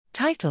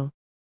Title: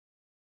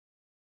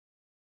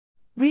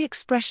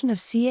 Re-expression of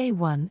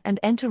CA1 and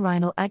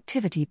entorhinal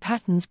activity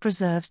patterns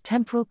preserves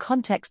temporal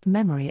context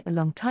memory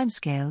along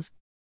timescales.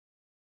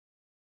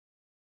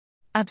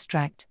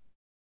 Abstract: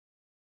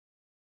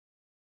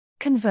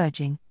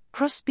 Converging,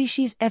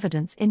 cross-species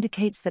evidence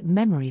indicates that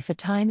memory for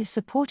time is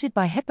supported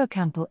by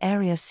hippocampal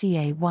area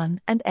CA1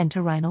 and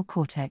entorhinal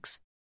cortex.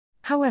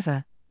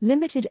 However,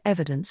 limited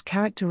evidence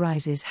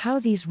characterizes how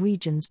these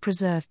regions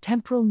preserve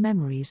temporal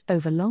memories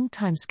over long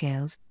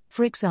timescales,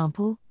 for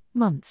example,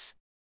 months.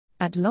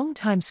 At long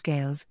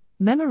timescales,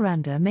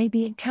 memoranda may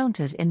be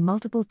encountered in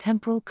multiple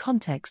temporal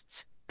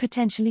contexts,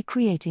 potentially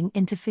creating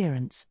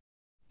interference.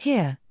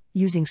 Here,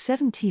 using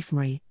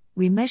 7-TfMRI,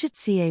 we measured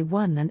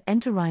CA1 and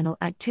entorhinal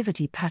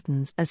activity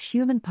patterns as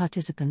human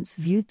participants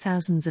viewed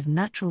thousands of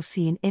natural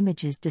scene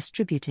images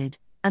distributed,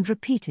 and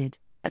repeated,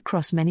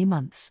 across many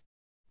months.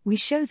 We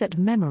show that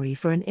memory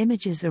for an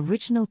image's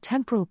original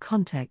temporal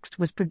context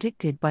was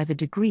predicted by the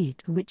degree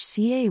to which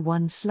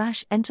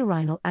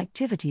CA1/entorhinal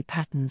activity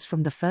patterns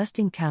from the first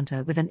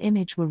encounter with an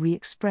image were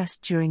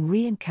re-expressed during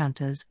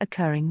re-encounters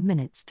occurring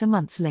minutes to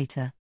months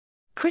later.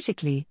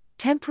 Critically,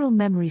 temporal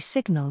memory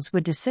signals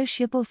were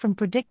dissociable from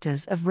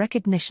predictors of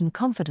recognition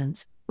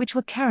confidence, which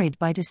were carried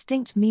by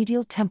distinct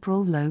medial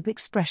temporal lobe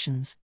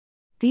expressions.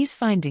 These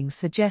findings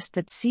suggest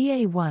that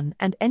CA1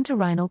 and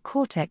entorhinal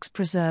cortex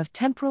preserve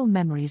temporal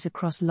memories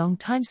across long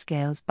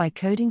timescales by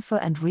coding for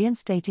and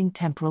reinstating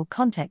temporal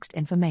context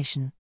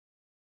information.